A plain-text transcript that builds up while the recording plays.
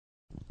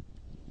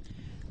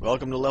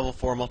Welcome to level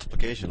 4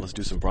 multiplication. Let's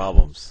do some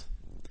problems.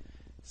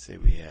 Say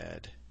we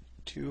had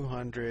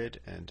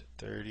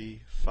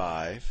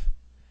 235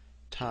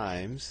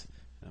 times,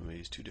 I'm going to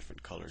use two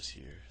different colors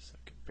here, so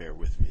bear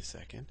with me a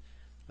second.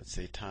 Let's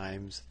say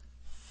times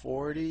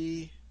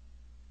 47.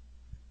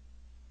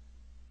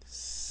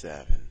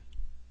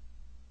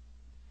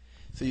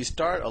 So you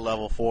start a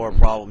level 4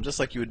 problem just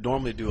like you would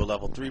normally do a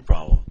level 3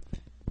 problem.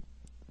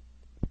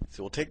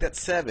 So we'll take that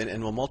 7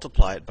 and we'll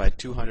multiply it by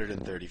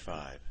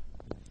 235.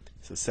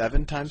 So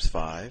 7 times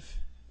 5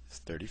 is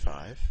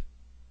 35.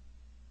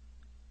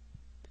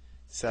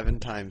 7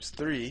 times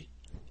 3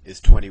 is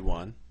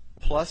 21,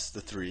 plus the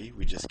 3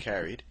 we just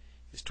carried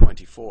is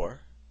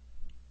 24.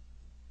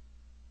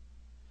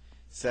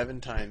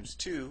 7 times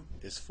 2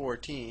 is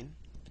 14,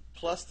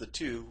 plus the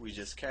 2 we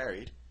just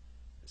carried,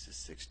 this is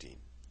 16.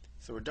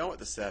 So we're done with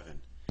the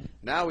 7.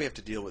 Now we have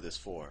to deal with this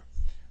 4.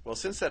 Well,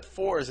 since that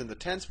 4 is in the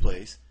tens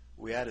place,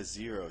 we add a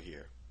 0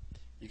 here.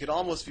 You could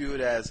almost view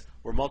it as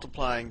we're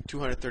multiplying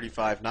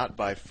 235 not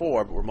by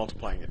 4, but we're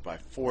multiplying it by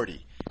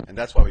 40. And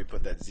that's why we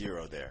put that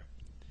 0 there.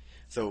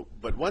 So,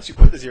 but once you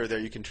put the 0 there,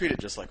 you can treat it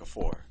just like a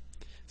 4.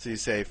 So you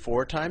say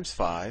 4 times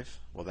 5,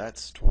 well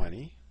that's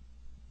 20.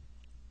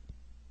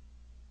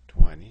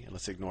 20, and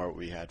let's ignore what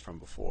we had from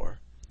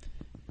before.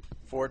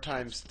 4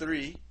 times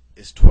 3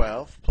 is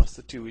 12, plus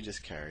the 2 we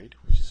just carried,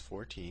 which is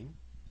 14.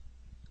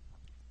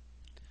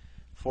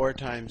 4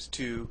 times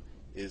 2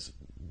 is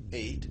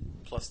 8,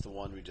 plus the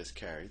 1 we just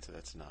carried, so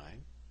that's 9.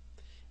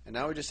 And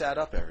now we just add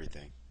up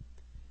everything.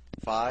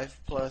 5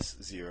 plus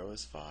 0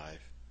 is 5.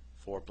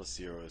 4 plus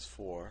 0 is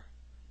 4.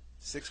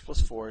 6 plus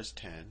 4 is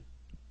 10.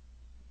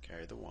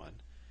 Carry the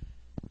 1.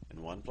 And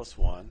 1 plus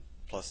 1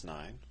 plus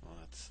 9, well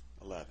that's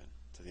 11.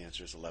 So the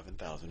answer is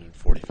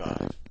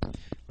 11,045.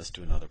 Let's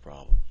do another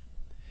problem.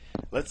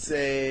 Let's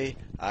say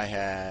I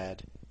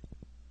had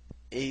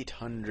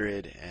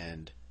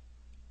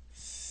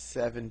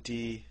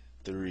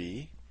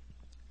 873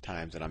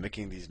 times, and I'm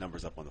making these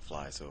numbers up on the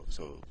fly, so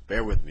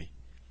bear with me.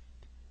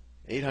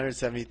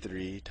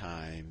 873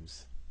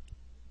 times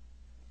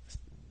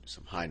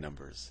some high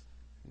numbers,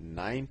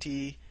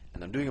 90,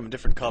 and I'm doing them in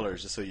different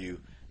colors just so you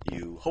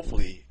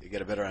hopefully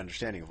get a better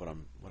understanding of what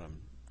I'm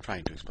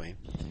trying to explain.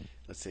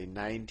 Let's say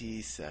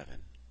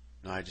 97.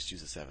 No, I just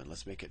use a 7.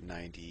 Let's make it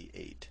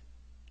 98.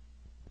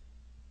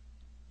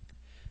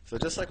 So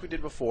just like we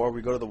did before,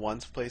 we go to the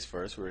ones place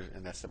first,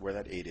 and that's where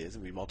that 8 is,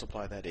 and we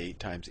multiply that 8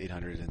 times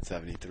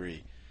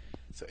 873.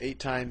 So 8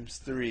 times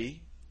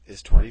 3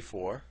 is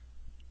 24.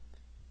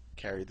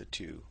 Carry the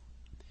 2.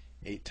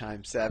 8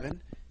 times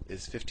 7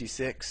 is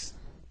 56.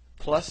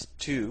 Plus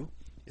 2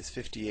 is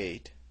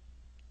 58.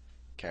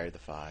 Carry the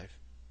 5.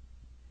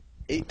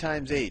 8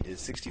 times 8 is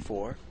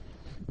 64.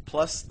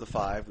 Plus the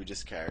 5 we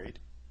just carried,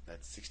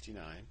 that's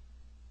 69.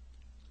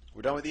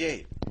 We're done with the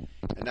 8.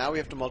 And now we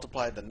have to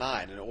multiply the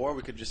 9, or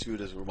we could just view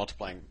it as we're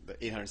multiplying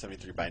the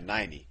 873 by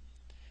 90.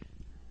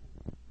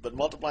 But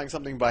multiplying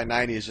something by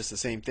 90 is just the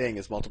same thing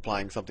as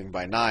multiplying something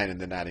by 9 and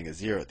then adding a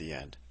 0 at the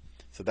end.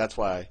 So that's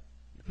why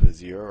you put a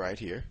 0 right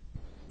here.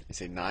 You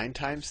say 9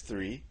 times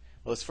 3.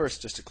 Well, let's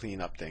first, just to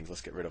clean up things,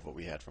 let's get rid of what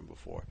we had from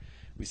before.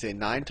 We say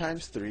 9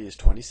 times 3 is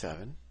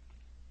 27.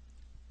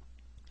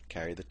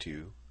 Carry the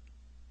 2.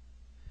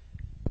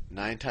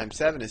 9 times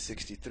 7 is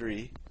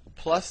 63.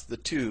 Plus the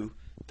 2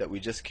 that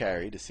we just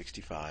carried is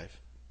 65.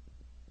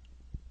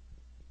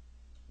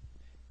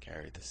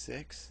 Carry the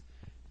 6.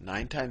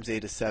 9 times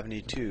 8 is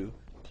 72,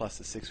 plus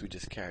the 6 we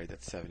just carried,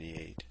 that's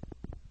 78.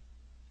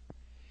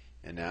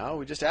 And now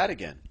we just add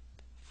again.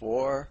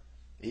 4,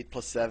 8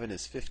 plus 7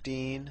 is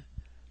 15.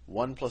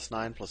 1 plus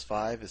 9 plus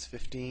 5 is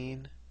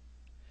 15.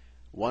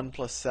 1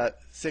 plus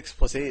 6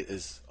 plus 8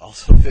 is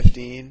also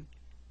 15.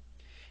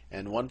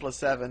 And 1 plus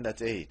 7,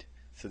 that's 8.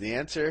 So the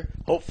answer,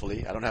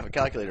 hopefully, I don't have a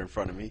calculator in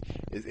front of me,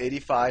 is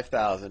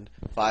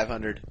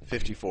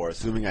 85,554,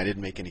 assuming I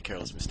didn't make any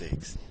careless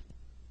mistakes.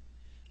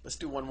 Let's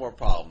do one more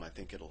problem. I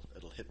think it'll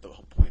hit the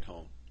point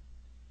home.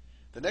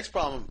 The next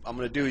problem I'm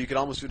going to do, you could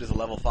almost do it as a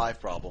level 5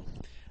 problem,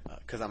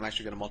 because I'm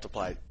actually going to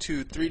multiply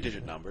two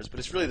 3-digit numbers, but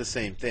it's really the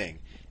same thing,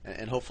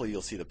 and hopefully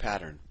you'll see the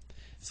pattern.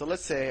 So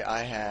let's say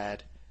I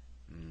had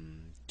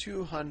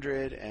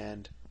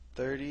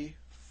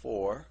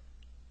 234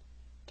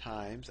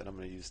 times, and I'm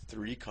going to use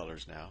 3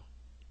 colors now.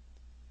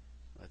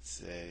 Let's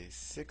say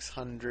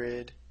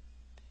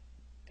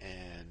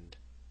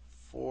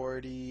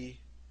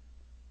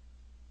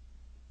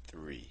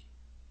 643.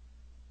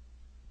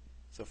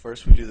 So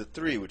first we do the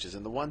 3, which is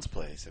in the ones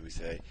place, and we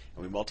say,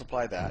 and we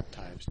multiply that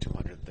times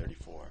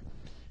 234.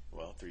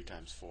 Well, 3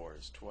 times 4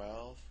 is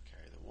 12.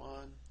 Carry the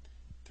 1.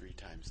 3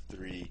 times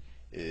 3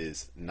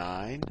 is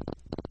 9.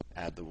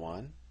 Add the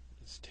 1.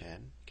 It's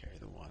 10. Carry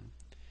the 1.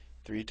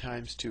 3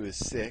 times 2 is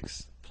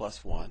 6.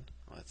 Plus 1.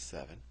 Well, that's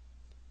 7.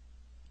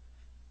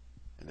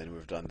 And then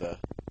we've done the,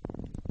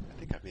 I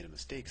think I've made a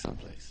mistake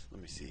someplace.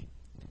 Let me see.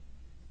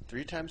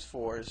 3 times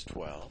 4 is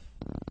 12.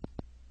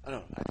 Oh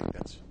no, I think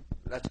that's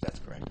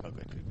correct. Oh,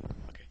 good.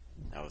 Okay,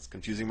 I was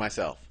confusing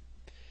myself.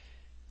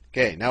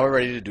 Okay, now we're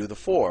ready to do the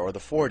 4, or the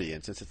 40.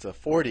 And since it's a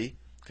 40,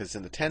 because it's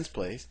in the tens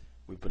place,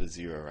 we put a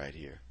 0 right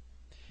here.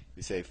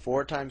 We say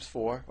 4 times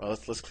 4. Well,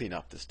 let's clean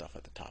up this stuff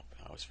at the top.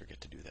 I always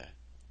forget to do that.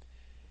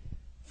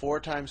 4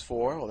 times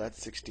 4, well,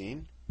 that's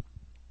 16.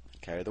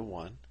 Carry the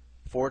 1.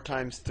 4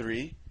 times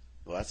 3,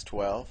 well, that's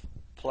 12.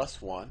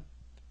 Plus 1,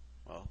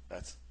 well,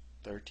 that's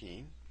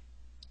 13.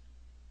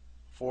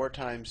 4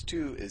 times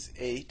 2 is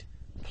 8.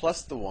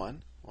 Plus the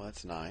 1, well,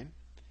 that's 9.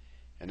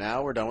 And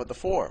now we're done with the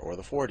 4, or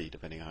the 40,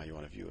 depending on how you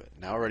want to view it.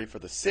 Now we're ready for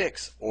the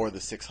 6, or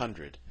the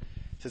 600.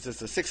 Since it's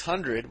the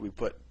 600, we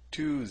put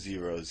 2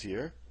 zeros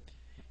here,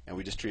 and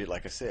we just treat it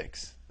like a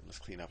 6. And let's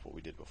clean up what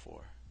we did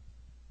before.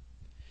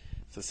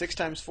 So 6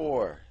 times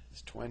 4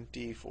 is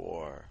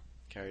 24.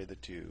 Carry the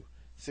 2.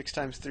 6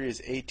 times 3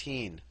 is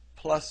 18.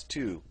 Plus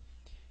 2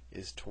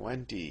 is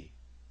 20.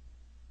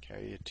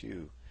 Carry a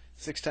 2.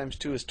 6 times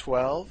 2 is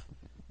 12.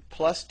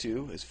 Plus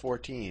 2 is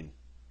 14.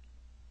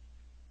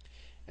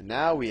 And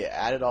now we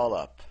add it all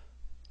up.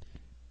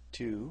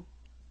 2,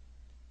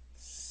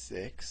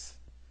 6,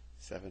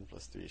 7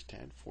 plus 3 is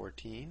 10,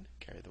 14.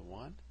 Carry the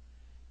 1.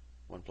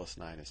 1 plus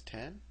 9 is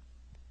 10.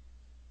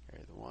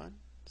 Carry the 1.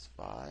 It's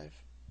 5.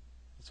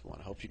 That's 1.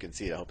 I hope you can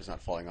see it. I hope it's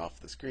not falling off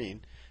the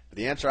screen. But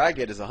the answer I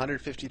get is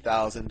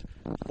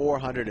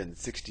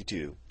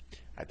 150,462.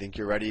 I think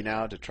you're ready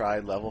now to try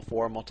level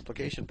 4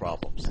 multiplication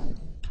problems.